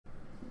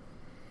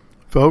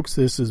Folks,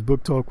 this is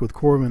Book Talk with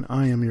Corbin.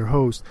 I am your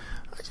host.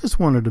 I just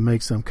wanted to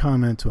make some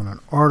comment on an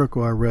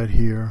article I read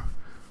here.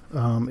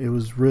 It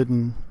was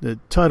written, the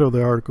title of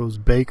the article is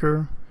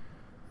Baker,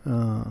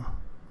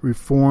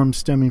 Reform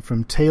Stemming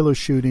from Taylor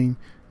Shooting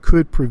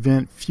Could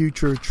Prevent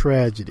Future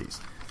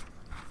Tragedies.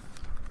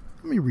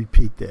 Let me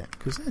repeat that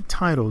because that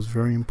title is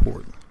very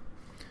important.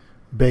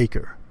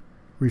 Baker,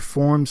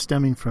 Reform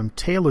Stemming from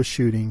Taylor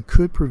Shooting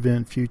Could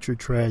Prevent Future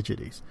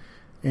Tragedies.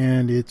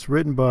 And it's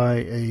written by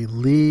a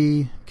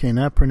Lee,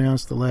 cannot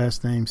pronounce the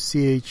last name,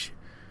 Chottiner,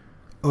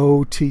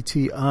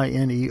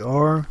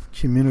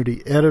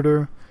 community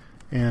editor,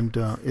 and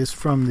it's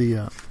from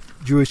the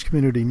Jewish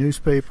Community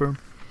newspaper.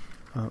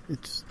 I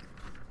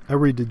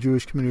read the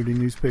Jewish Community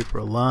newspaper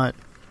a lot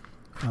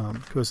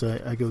because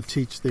I go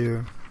teach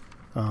there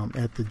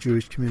at the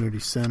Jewish Community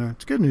Center.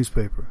 It's a good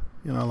newspaper.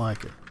 I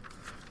like it.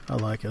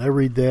 I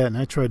read that, and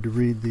I tried to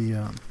read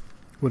the,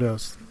 what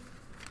else?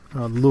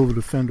 The Louisville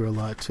Defender a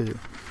lot too.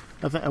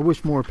 I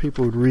wish more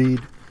people would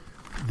read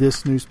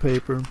this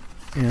newspaper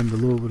and the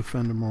Louisville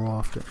Defender more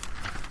often.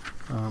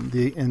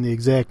 The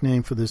exact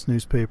name for this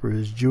newspaper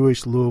is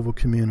Jewish Louisville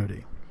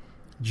Community.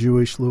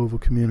 Jewish Louisville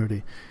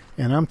Community.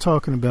 And I'm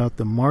talking about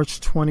the March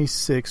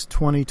 26,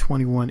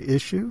 2021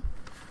 issue.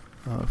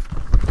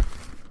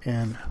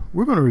 And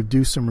we're going to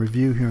do some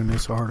review here in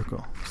this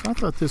article. So I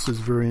thought this was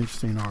a very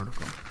interesting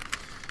article.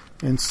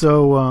 And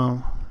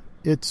so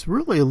it's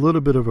really a little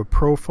bit of a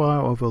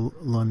profile of a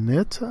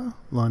Lonita,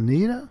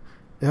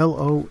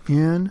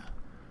 L-O-N-I-T-A,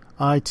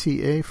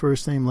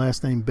 first name,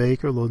 last name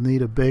Baker,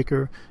 Lonita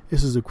Baker.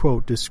 This is a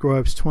quote,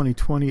 describes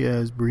 2020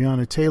 as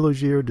Breonna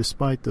Taylor's year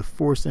despite the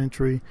forced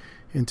entry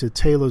into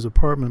Taylor's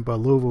apartment by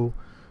Louisville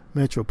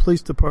Metro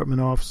Police Department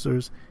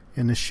officers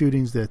and the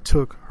shootings that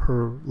took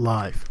her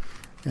life.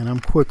 And I'm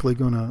quickly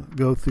going to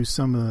go through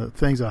some of the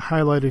things I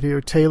highlighted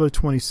here. Taylor,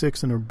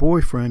 26, and her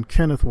boyfriend,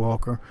 Kenneth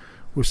Walker,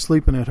 were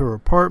sleeping at her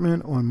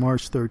apartment on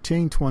March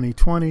 13,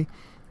 2020,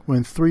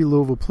 when 3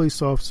 Louisville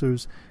police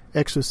officers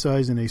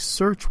exercising a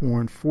search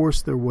warrant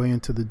forced their way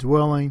into the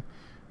dwelling.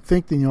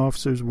 Thinking the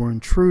officers were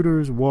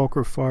intruders,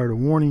 Walker fired a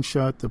warning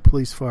shot. The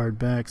police fired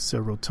back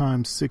several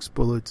times. 6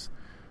 bullets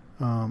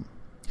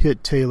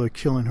hit Taylor,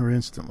 killing her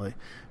instantly.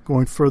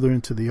 Going further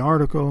into the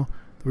article,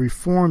 the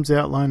reforms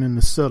outlined in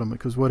the settlement,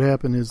 because what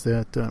happened is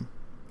that the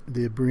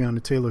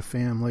Breonna Taylor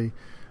family,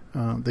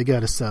 they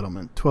got a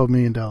settlement, $12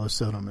 million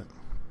settlement.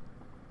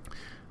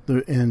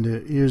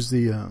 Here's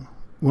the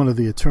one of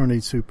the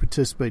attorneys who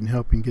participated in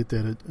helping get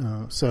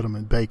that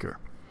settlement, Baker.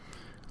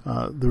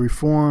 The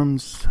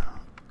reforms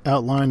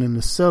outlined in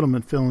the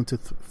settlement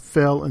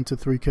fell into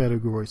 3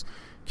 categories: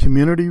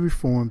 community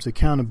reforms,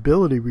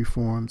 accountability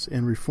reforms,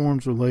 and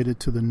reforms related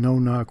to the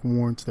no-knock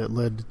warrants that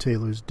led to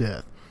Taylor's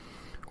death.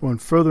 Going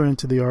further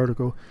into the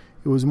article,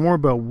 it was more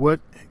about what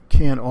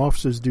can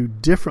officers do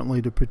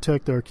differently to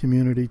protect our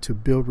community, to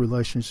build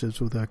relationships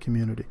with our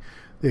community.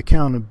 The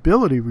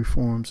accountability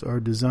reforms are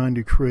designed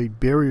to create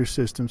barrier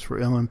systems for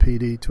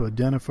LMPD to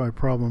identify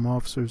problem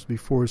officers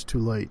before it's too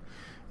late,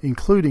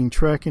 including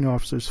tracking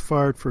officers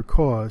fired for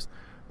cause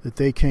that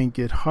they can't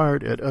get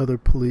hired at other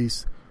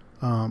police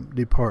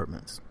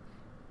departments.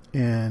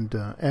 And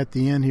at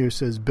the end here it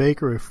says,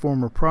 Baker, a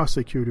former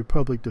prosecutor,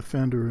 public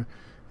defender,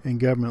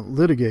 and government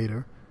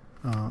litigator,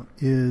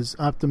 is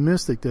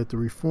optimistic that the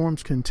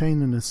reforms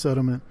contained in the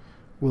settlement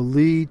will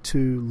lead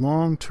to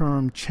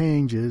long-term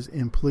changes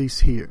in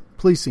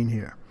policing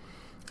here.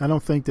 I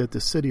don't think that the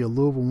city of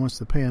Louisville wants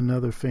to pay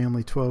another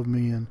family $12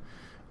 million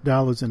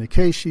in a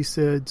case, she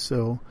said,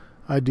 so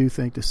I do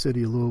think the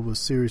city of Louisville is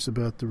serious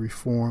about the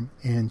reform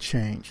and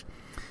change.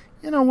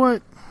 You know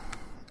what?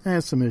 I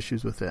had some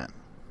issues with that.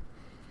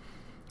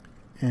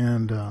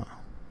 And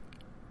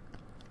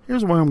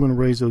here's why I'm going to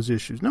raise those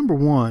issues. Number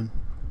one,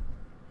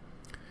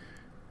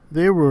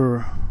 there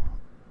was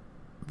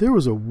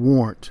a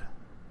warrant.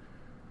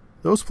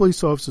 Those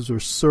police officers were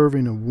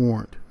serving a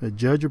warrant. A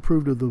judge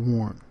approved of the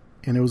warrant,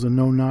 and it was a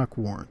no-knock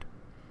warrant.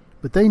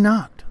 But they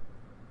knocked.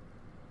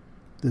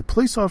 The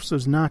police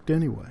officers knocked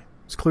anyway.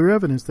 It's clear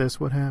evidence that's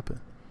what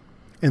happened.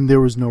 And there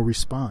was no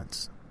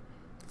response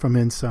from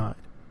inside.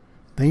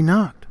 They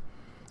knocked.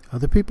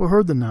 Other people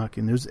heard the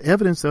knocking. There's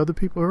evidence that other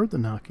people heard the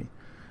knocking.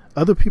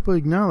 Other people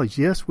acknowledged,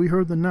 yes, we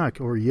heard the knock,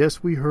 or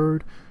yes, we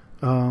heard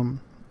the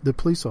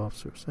police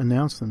officers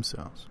announce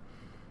themselves.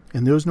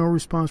 And there was no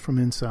response from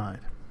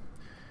inside.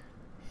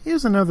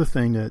 Here's another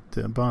thing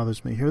that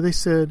bothers me here. They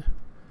said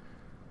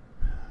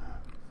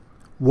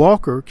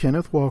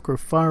Kenneth Walker,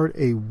 fired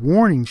a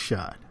warning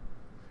shot.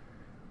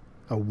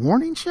 A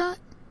warning shot?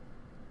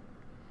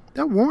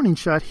 That warning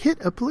shot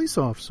hit a police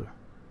officer.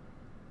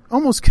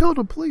 Almost killed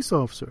a police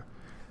officer.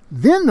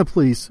 Then the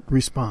police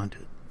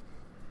responded.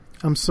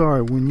 I'm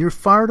sorry, when you're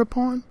fired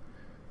upon,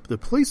 the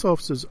police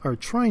officers are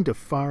trained to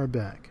fire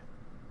back.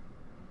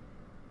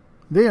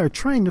 They are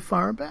trained to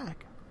fire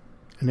back.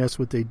 And that's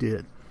what they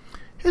did.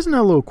 Here's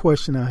another little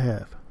question I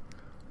have.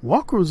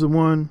 Walker was the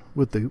one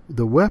with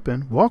the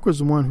weapon. Walker's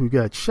the one who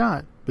got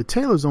shot, but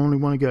Taylor's the only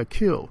one who got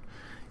killed.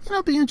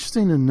 It'd be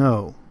interesting to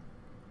know,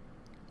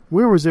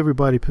 where was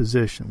everybody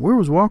positioned? Where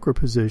was Walker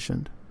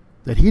positioned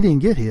that he didn't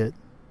get hit,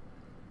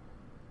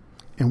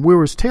 and where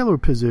was Taylor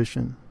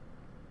positioned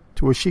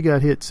to where she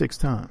got hit 6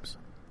 times?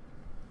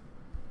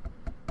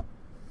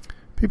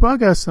 People, I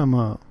got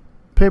some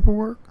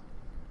paperwork,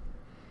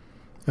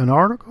 an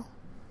article,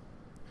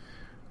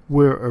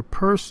 where a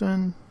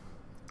person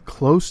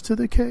close to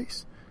the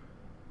case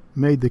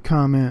made the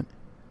comment,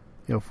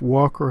 if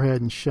Walker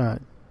hadn't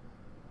shot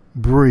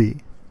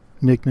Bree,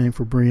 nickname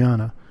for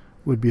Breonna,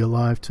 would be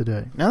alive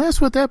today. Now that's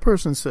what that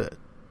person said.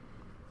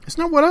 It's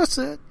not what I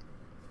said.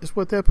 It's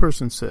what that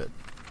person said.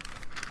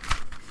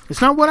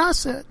 It's not what I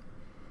said.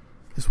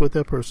 It's what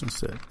that person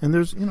said. And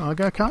there's, I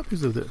got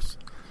copies of this.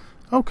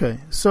 Okay,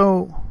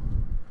 so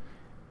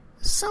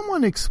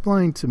someone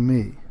explained to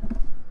me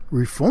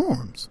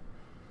reforms,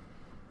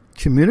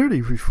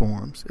 community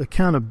reforms,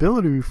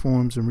 accountability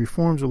reforms, and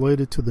reforms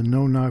related to the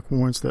no-knock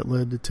warrants that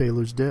led to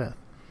Taylor's death.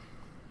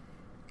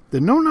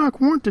 The no-knock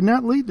warrant did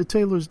not lead to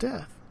Taylor's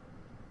death.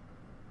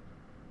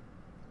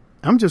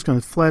 I'm just going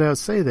to flat out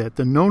say that.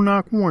 The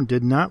no-knock warrant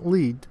did not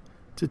lead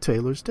to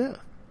Taylor's death.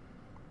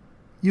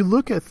 You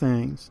look at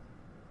things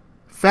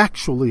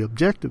factually,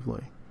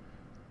 objectively.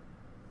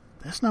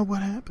 That's not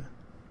what happened.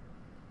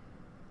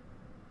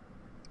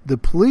 The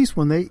police,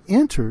 when they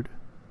entered,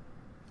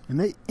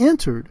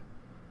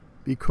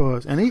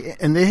 because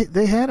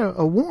they had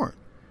a warrant,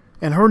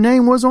 and her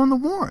name was on the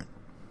warrant.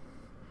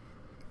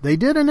 They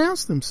did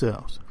announce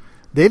themselves.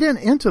 They didn't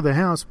enter the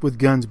house with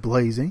guns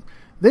blazing.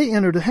 They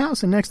entered the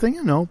house, and next thing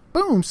you know,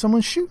 boom,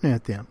 someone's shooting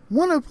at them.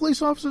 One of the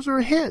police officers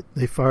are hit.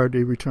 They fired.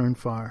 They returned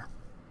fire.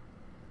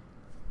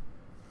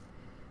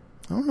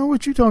 I don't know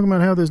what you're talking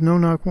about, how there's no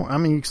knock warrant. I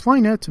mean,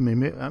 explain that to me.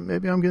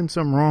 Maybe I'm getting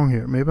something wrong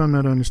here. Maybe I'm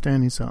not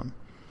understanding something.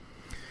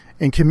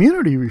 And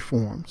community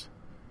reforms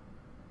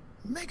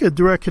make a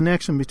direct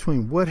connection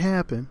between what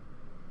happened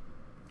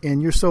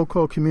and your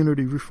so-called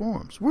community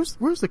reforms.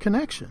 Where's the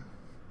connection?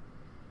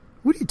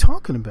 What are you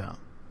talking about?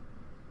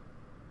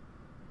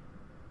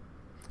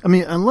 I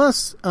mean,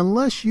 unless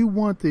you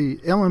want the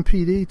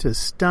LMPD to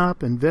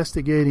stop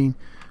investigating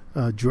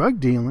drug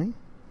dealing,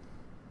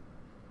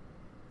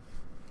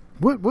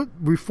 what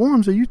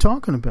reforms are you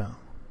talking about?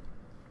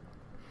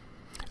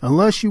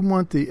 Unless you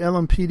want the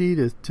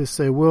LMPD to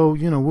say, well,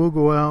 we'll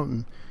go out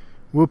and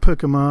we'll pick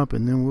them up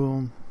and then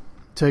we'll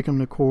take them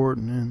to court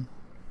and then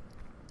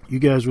you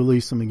guys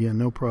release them again.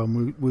 No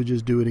problem. We'll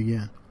just do it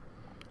again.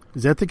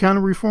 Is that the kind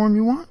of reform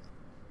you want?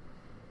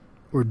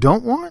 Or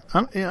don't want?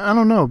 I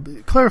don't know.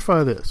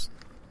 Clarify this.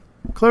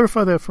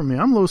 Clarify that for me.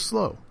 I'm a little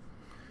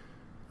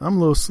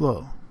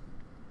slow.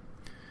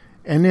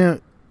 And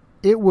then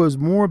it was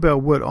more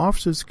about what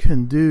officers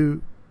can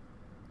do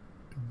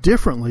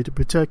differently to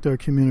protect our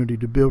community,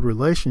 to build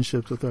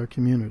relationships with our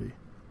community.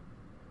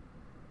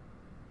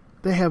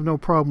 They have no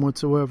problem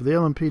whatsoever. The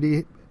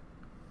LMPD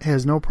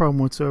has no problem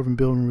whatsoever in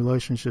building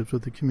relationships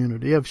with the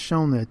community. They have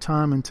shown that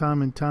time and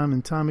time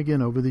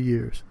again over the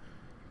years.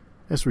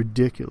 That's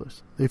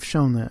ridiculous. They've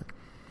shown that.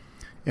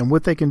 And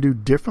what they can do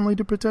differently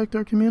to protect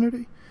our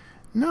community?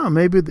 No,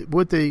 maybe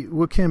what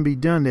can be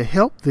done to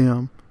help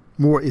them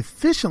more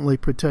efficiently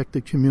protect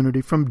the community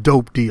from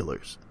dope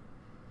dealers.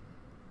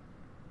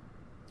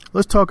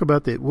 Let's talk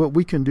about that. What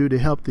we can do to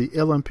help the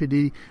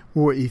LMPD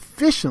more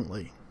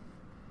efficiently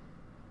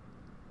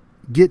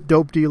get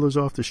dope dealers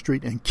off the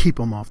street and keep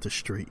them off the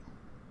street.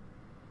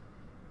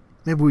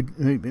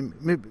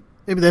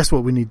 Maybe that's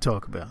what we need to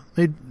talk about.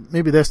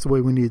 Maybe that's the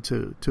way we need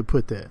to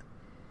put that.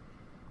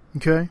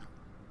 Okay?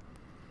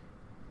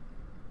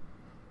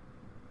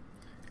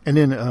 And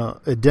then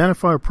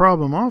identify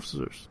problem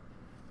officers.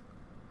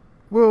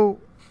 Well,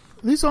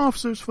 these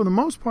officers, for the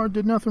most part,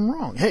 did nothing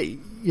wrong. Hey,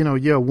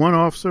 one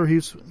officer, he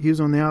was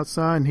on the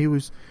outside, and he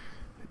was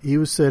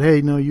said,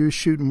 hey, no, you're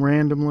shooting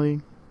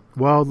randomly,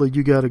 wildly,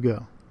 you got to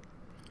go.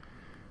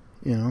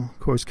 Of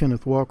course,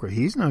 Kenneth Walker,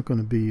 he's not going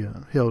to be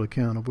held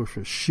accountable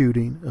for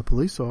shooting a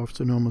police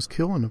officer and almost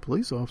killing a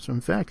police officer. In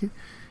fact,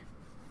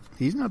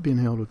 he's not being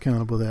held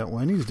accountable that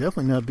way, and he's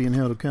definitely not being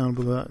held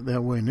accountable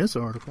that way in this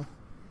article.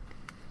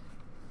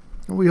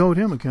 And we hold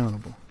him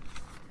accountable.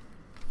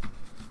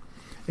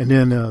 And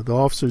then the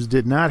officers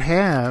did not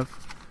have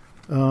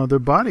their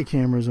body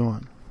cameras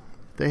on.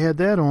 If they had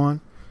that on,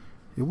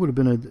 it would have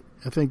been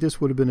I think this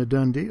would have been a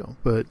done deal.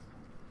 But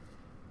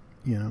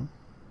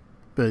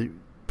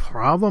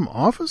problem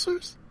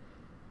officers?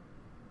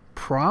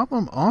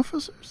 Problem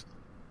officers?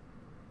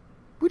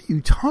 What are you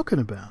talking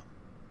about?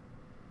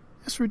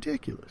 That's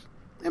ridiculous.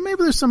 And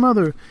maybe there's some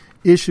other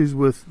issues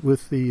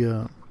with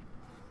the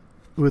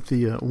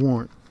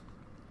warrant.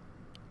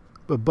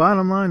 But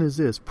bottom line is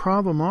this: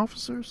 problem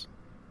officers?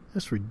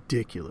 That's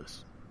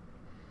ridiculous.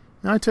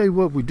 Now I tell you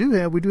what we do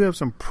have. We do have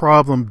some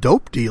problem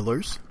dope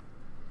dealers.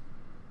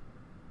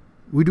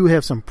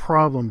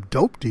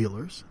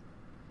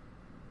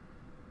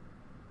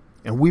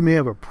 And we may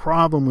have a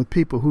problem with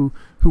people who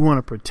want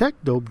to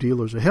protect dope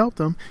dealers or help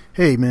them.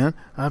 Hey, man,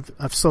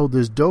 I've sold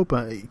this dope.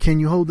 Can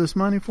you hold this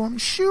money for me?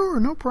 Sure,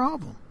 no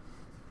problem.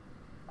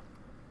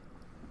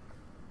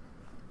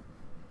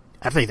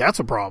 I think that's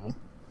a problem.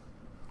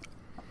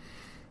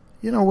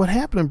 What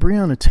happened to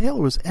Breonna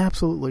Taylor was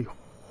absolutely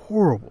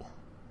horrible.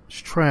 It's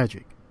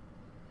tragic.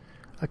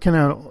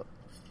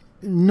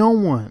 No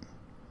one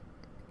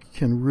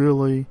can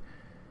really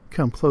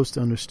come close to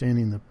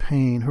understanding the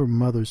pain, her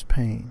mother's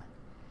pain,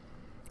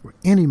 or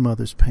any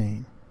mother's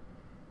pain,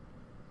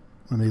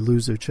 when they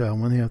lose their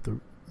child, when they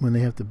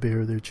have to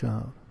bury their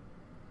child.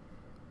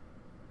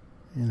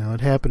 You know,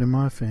 it happened in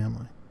my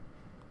family.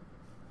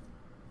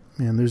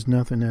 And there's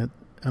nothing anybody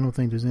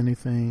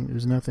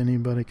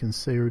can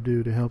say or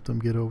do to help them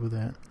get over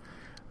that.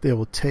 They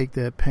will take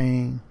that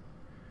pain,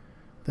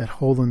 that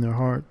hole in their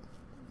heart,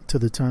 to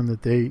the time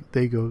that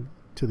they go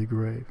to the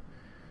grave.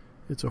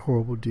 It's a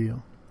horrible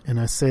deal. And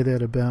I say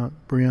that about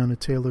Breonna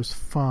Taylor's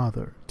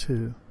father,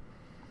 too.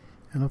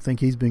 I don't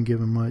think he's been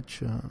given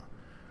much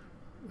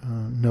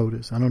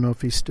notice. I don't know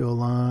if he's still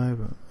alive.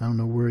 I don't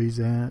know where he's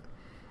at.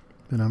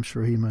 But I'm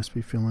sure he must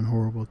be feeling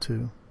horrible,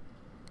 too.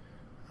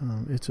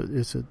 It's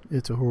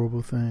a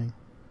horrible thing.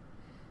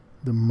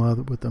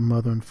 What the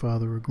mother and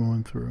father are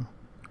going through.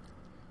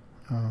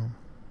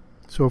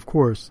 So, of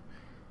course,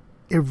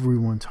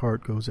 everyone's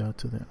heart goes out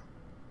to them.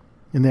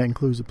 And that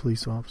includes the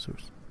police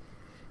officers.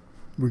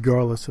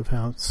 Regardless of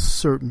how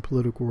certain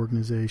political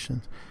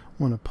organizations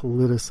want to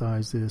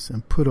politicize this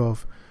and put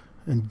off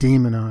and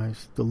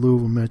demonize the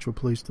Louisville Metro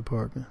Police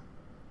Department.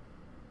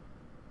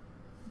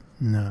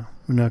 No,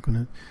 we're not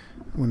going to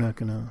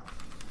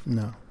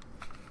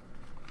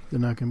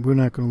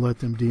let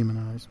them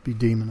be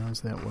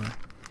demonized that way.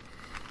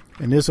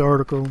 And this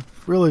article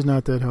really is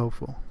not that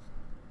helpful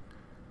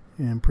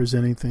in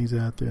presenting things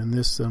out there. And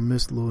this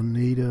Miss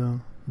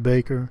Lonita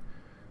Baker,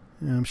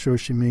 I'm sure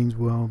she means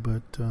well,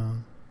 but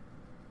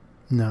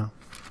no,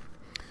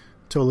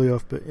 totally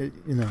off. But I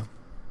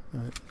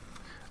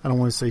don't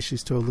want to say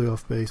she's totally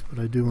off base, but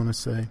I do want to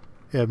say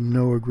I have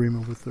no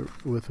agreement with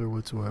her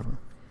whatsoever.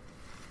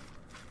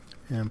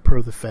 And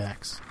per the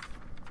facts.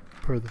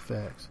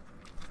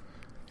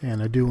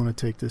 And I do want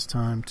to take this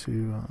time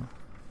to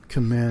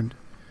commend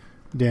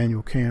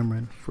Daniel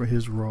Cameron for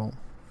his role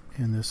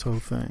in this whole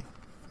thing.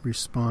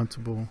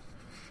 Responsible,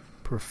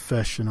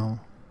 professional,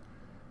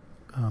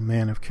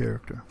 man of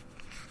character.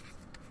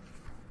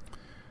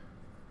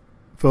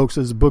 Folks,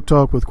 this is Book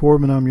Talk with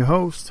Corbin. I'm your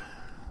host.